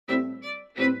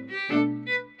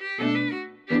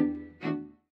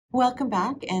welcome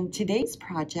back. And today's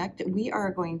project, we are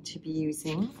going to be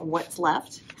using what's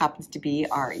left, happens to be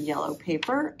our yellow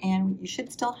paper, and you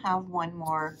should still have one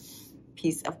more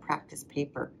piece of practice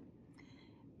paper.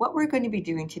 What we're going to be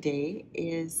doing today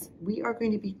is we are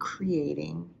going to be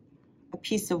creating a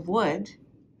piece of wood,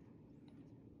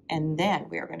 and then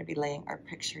we are going to be laying our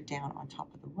picture down on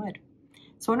top of the wood.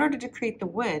 So in order to create the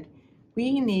wood,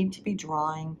 we need to be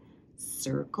drawing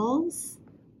circles.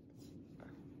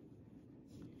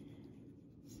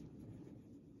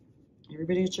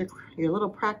 Everybody get your little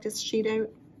practice sheet out?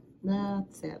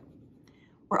 That's it.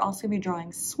 We're also going to be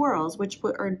drawing swirls, which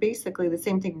are basically the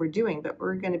same thing we're doing, but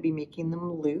we're going to be making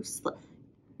them loose.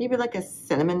 Maybe like a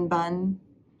cinnamon bun.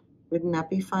 Wouldn't that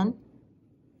be fun?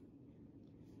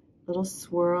 Little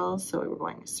swirls. So we're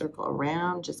going to circle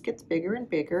around, just gets bigger and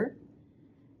bigger.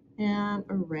 And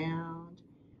around.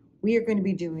 We are going to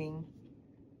be doing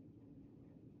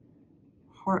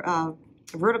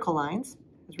vertical lines.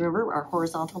 Remember, our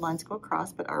horizontal lines go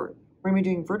across, but we're going to be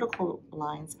doing vertical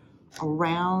lines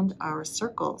around our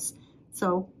circles.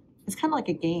 So it's kind of like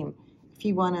a game. If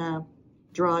you want to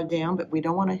draw down, but we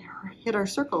don't want to hit our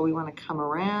circle, we want to come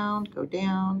around, go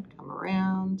down, come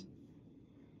around.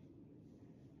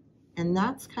 And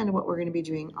that's kind of what we're going to be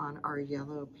doing on our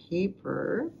yellow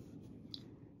paper.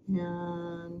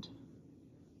 And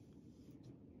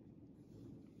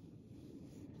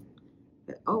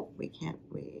we can't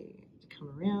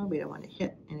come around. We don't want to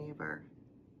hit any of our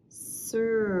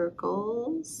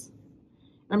circles.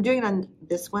 I'm doing it on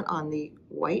this one on the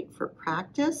white for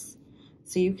practice,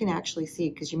 so you can actually see,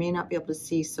 because you may not be able to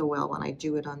see so well when I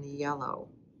do it on the yellow.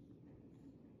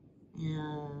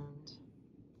 And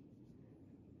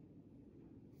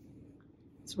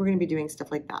so we're going to be doing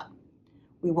stuff like that.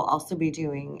 We will also be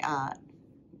doing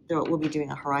we'll be doing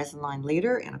a horizon line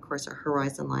later, and of course our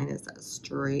horizon line is a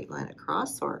straight line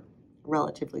across, or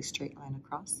relatively straight line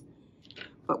across.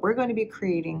 But we're going to be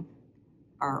creating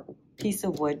our piece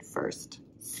of wood first.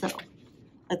 So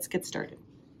let's get started.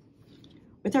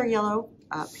 With our yellow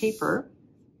paper,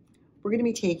 we're going to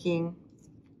be taking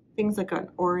things like an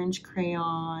orange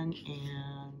crayon,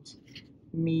 and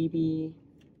maybe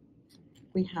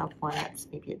we have one that's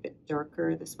maybe a bit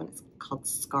darker. This one is called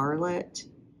Scarlet.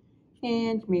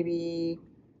 And maybe,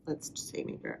 let's just say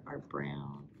maybe our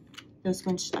brown. This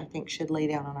one I think should lay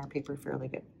down on our paper fairly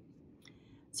good.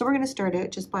 So we're going to start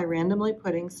out just by randomly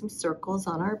putting some circles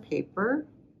on our paper.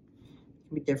 It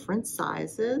can be different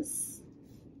sizes.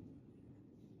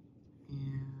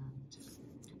 And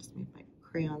just move my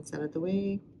crayons out of the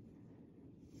way.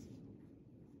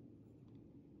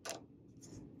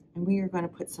 And we are going to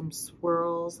put some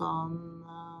swirls on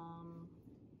them.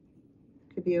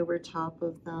 Could be over top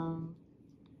of them.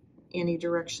 Any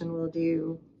direction will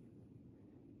do.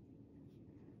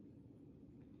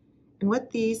 And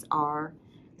what these are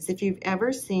is, if you've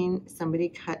ever seen somebody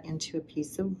cut into a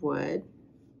piece of wood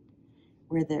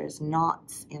where there's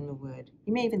knots in the wood,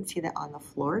 you may even see that on the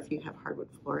floor if you have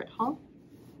hardwood floor at home.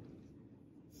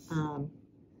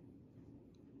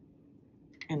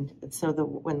 And so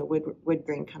when the wood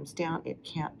grain comes down, it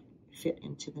can't fit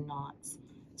into the knots.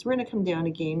 So we're going to come down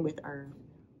again with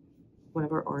one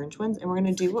of our orange ones, and we're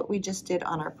going to do what we just did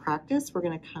on our practice. We're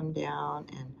going to come down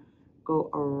and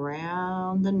go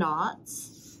around the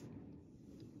knots,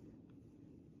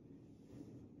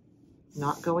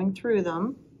 not going through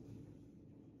them.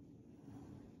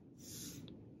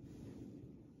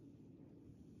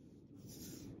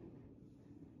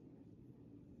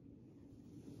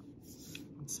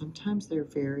 And sometimes they're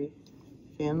very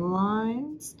thin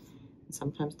lines, and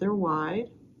sometimes they're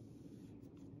wide,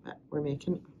 but we're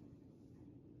making,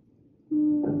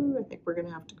 I think we're going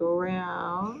to have to go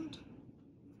around.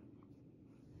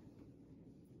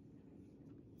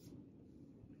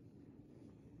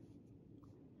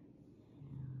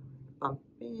 Bump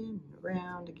in and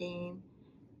around again,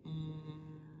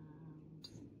 and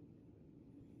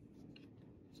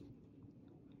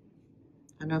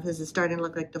I don't know if this is starting to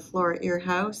look like the floor at your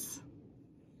house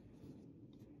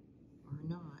or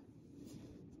not.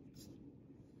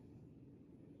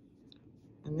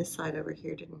 And this side over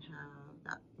here didn't have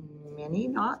that many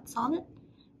knots on it,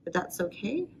 but that's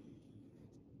okay.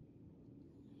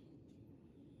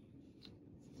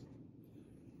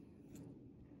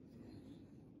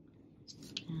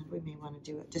 And we may want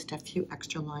to do just a few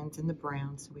extra lines in the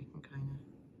brown so we can kind of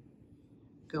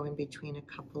go in between a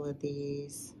couple of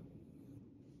these.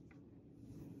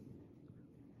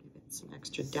 Give it some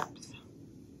extra depth.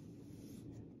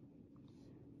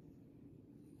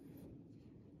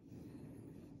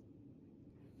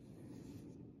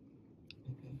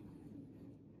 Maybe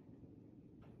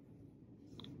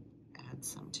add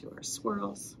some to our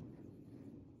swirls.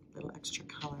 little extra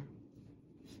color.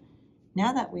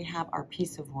 Now that we have our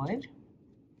piece of wood,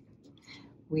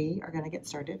 we are going to get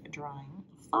started drawing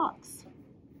a fox.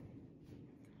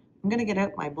 I'm going to get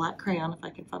out my black crayon, if I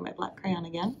can find my black crayon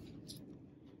again.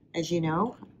 As you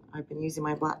know, I've been using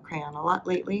my black crayon a lot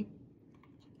lately,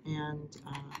 and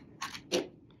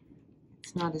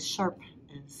it's not as sharp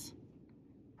as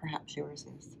perhaps yours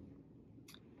is.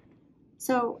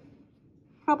 So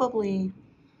probably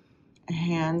a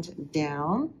hand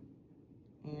down,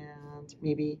 and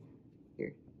maybe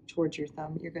towards your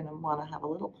thumb, you're going to want to have a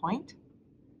little point.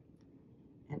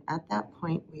 And at that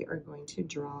point, we are going to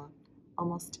draw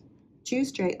almost 2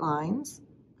 straight lines,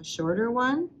 a shorter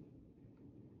one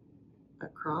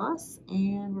across,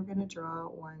 and we're going to draw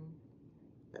one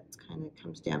that kind of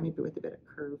comes down, maybe with a bit of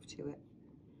curve to it.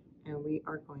 And we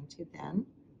are going to then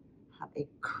have a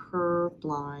curved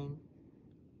line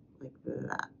like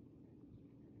that.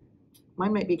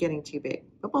 Mine might be getting too big,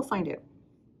 but we'll find out.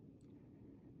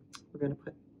 We're going to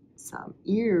put some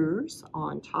ears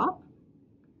on top.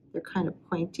 They're kind of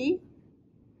pointy.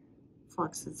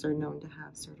 Foxes are known to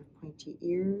have sort of pointy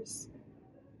ears.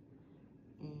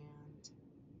 And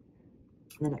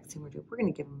the next thing we're doing, we're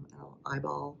going to give them an little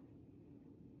eyeball.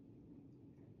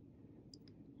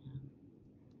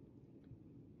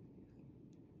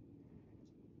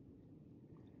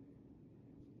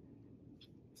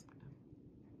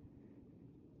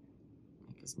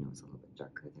 Make his nose a little bit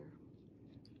darker there.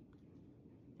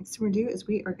 Next thing we're going to do is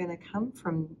we are going to come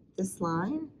from this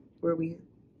line where we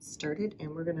started,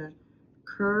 and we're going to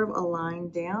curve a line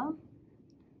down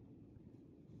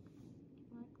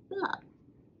like that.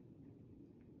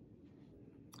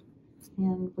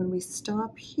 And when we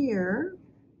stop here,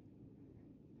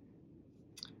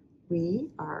 we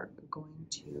are going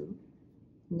to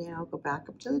now go back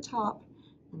up to the top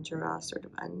and draw sort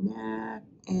of a neck,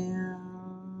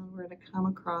 and we're going to come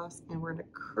across and we're going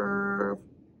to curve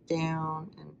down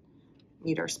and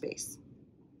meet our space.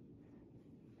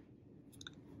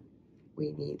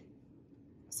 We need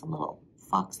some little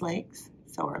fox legs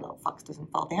so our little fox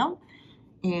doesn't fall down,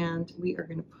 and we are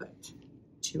going to put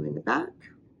 2 in the back.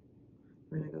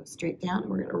 We're going to go straight down and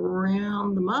we're going to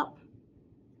round them up,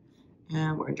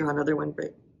 and we're going to draw another one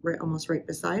almost right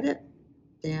beside it,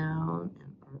 down,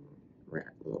 and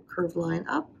a little curved line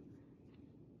up,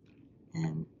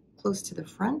 and close to the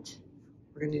front.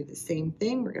 We're going to do the same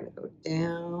thing. We're going to go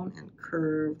down and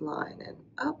curved line and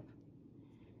up.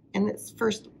 And it's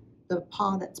first the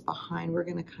paw that's behind, we're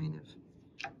going to kind of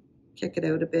kick it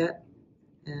out a bit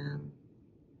and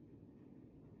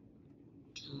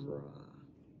draw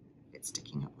it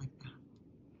sticking up like that.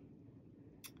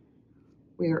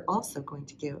 We are also going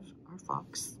to give our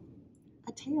fox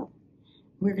a tail.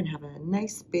 We're going to have a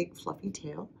nice big fluffy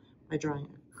tail by drawing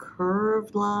a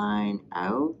curved line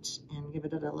out and give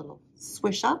it a little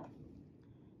swish up,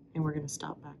 and we're going to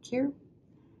stop back here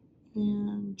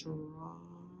and draw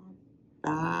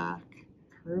back,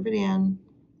 curve it in,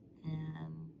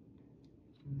 and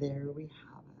there we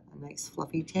have a nice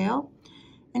fluffy tail.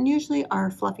 And usually our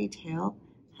fluffy tail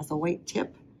has a white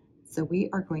tip, so we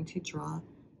are going to draw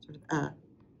sort of a,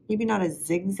 maybe not a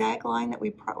zigzag line that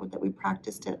we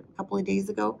practiced a couple of days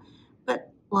ago,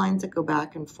 but lines that go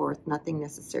back and forth, nothing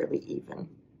necessarily even.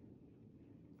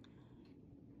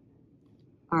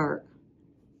 Our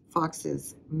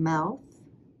fox's mouth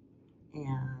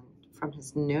and from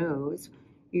his nose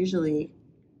usually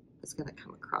is going to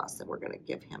come across, and we're going to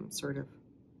give him sort of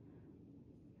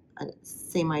a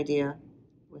same idea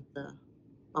with the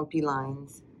bumpy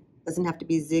lines. Doesn't have to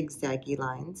be zigzaggy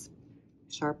lines,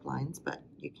 sharp lines, but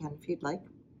you can if you'd like.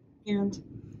 And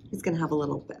he's going to have a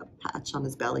little patch on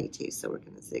his belly too, so we're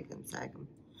going to zig and zag him.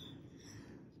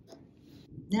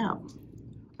 Now,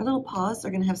 our little paws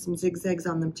are going to have some zigzags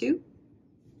on them too.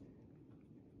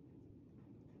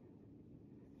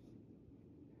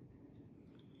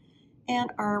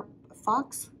 And our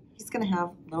fox, he's going to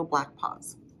have little black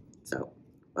paws. So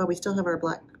while we still have our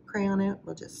black crayon out,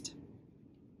 we'll just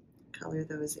color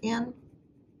those in.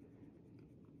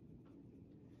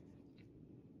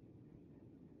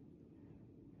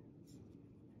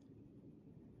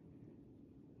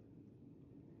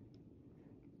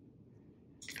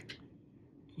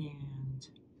 And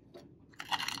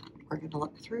we're going to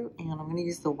look through, and I'm going to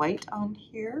use the white on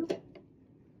here.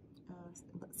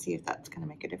 Let's see if that's going to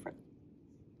make a difference.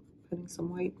 Putting some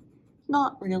white,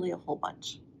 not really a whole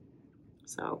bunch.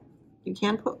 So you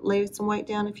can lay some white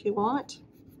down if you want.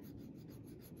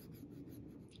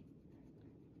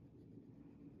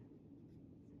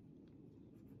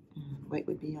 And white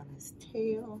would be on his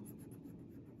tail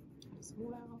as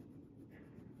well.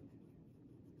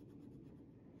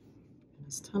 And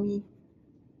his tummy.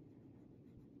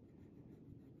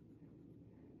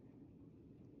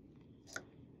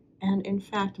 And in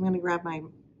fact, I'm going to grab my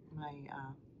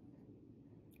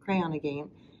crayon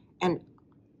again, and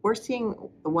we're seeing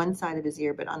the one side of his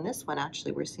ear, but on this one,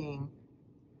 actually, we're seeing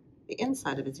the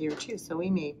inside of his ear too, so we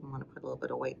may even want to put a little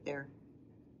bit of white there.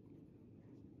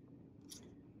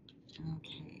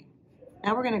 Okay,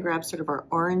 now we're going to grab sort of our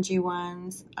orangey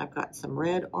ones. I've got some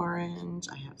red orange,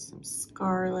 I have some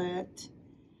scarlet,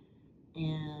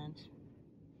 and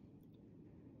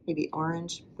maybe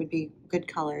orange would be good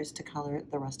colors to color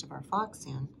the rest of our fox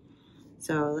in.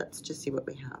 So let's just see what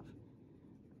we have.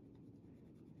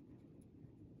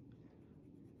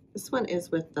 This one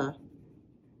is with the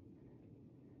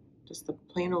just the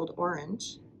plain old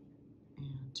orange,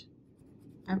 and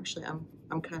actually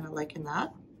I'm kind of liking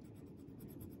that.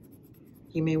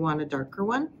 You may want a darker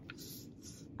one.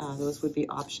 Those would be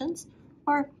options,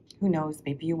 or who knows,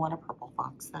 maybe you want a purple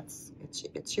fox.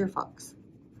 It's your fox.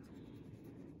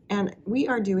 And we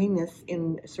are doing this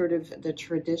in sort of the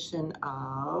tradition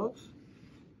of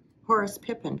Horace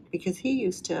Pippin, because he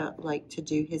used to like to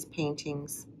do his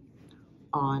paintings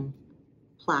on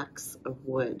plaques of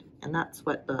wood, and that's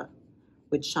what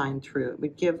would shine through. It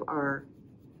would give our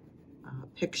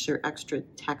picture extra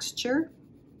texture.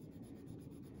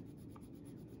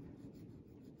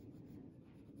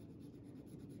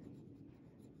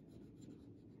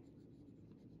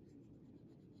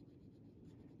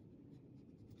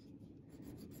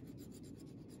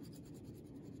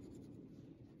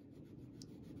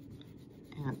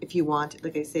 And if you want,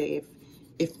 like I say,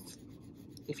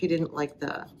 if you didn't like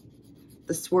the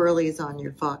swirlies on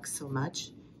your fox so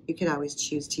much, you could always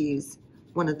choose to use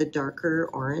one of the darker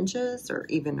oranges or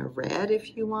even a red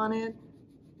if you wanted.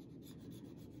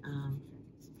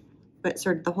 But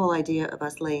sort of the whole idea of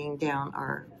us laying down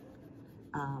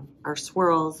our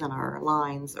swirls and our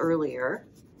lines earlier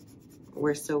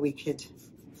were so we could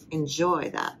enjoy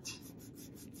that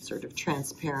sort of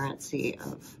transparency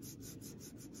of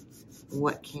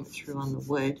what came through on the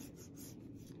wood.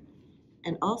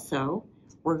 And also,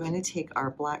 we're going to take our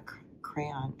black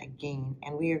crayon again,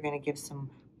 and we are going to give some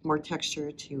more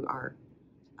texture to our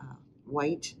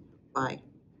white by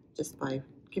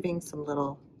giving some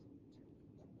little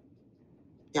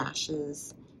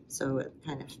dashes, so it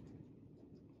kind of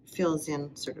fills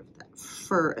in sort of that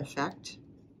fur effect.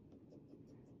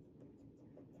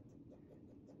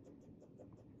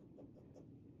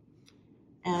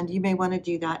 And you may want to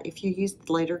do that if you use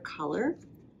the lighter color,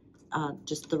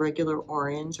 just the regular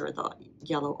orange or the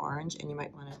yellow orange, and you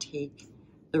might want to take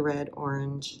the red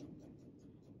orange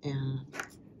and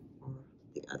or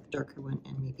the darker one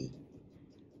and maybe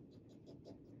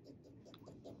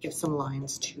give some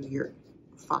lines to your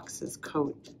fox's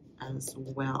coat as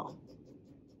well.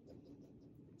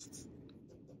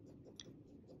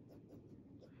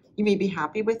 You may be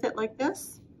happy with it like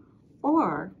this,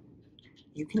 or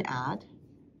you can add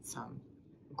some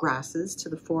grasses to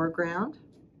the foreground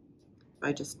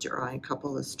by just drawing a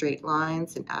couple of straight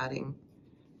lines and adding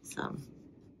some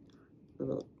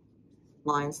little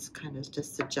lines to kind of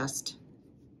just suggest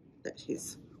that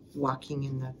he's walking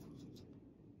in the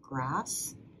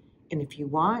grass. And if you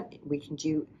want, we can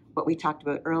do what we talked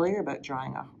about earlier about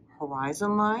drawing a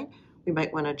horizon line. We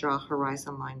might want to draw a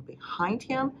horizon line behind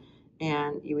him,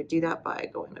 and you would do that by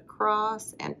going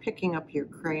across and picking up your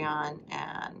crayon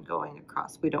and going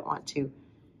across. We don't want to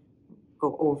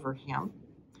go over him.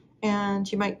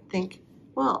 And you might think,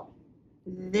 well,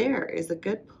 there is a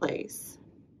good place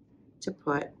to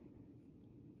put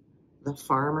the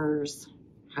farmer's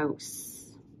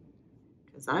house,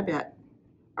 because I bet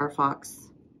our fox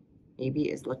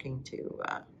maybe is looking to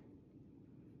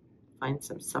find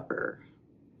some supper.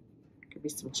 Could be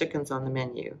some chickens on the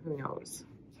menu, who knows.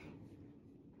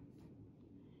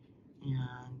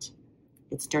 And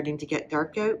it's starting to get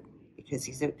dark out because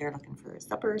he's out there looking for his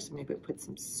supper, so maybe put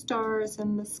some stars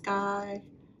in the sky.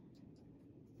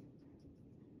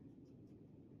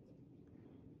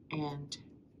 And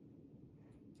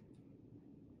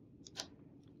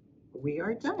we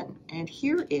are done. And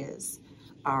here is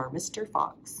our Mr.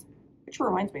 Fox, which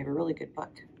reminds me of a really good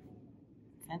book.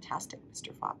 Fantastic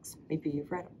Mr. Fox. Maybe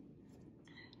you've read it.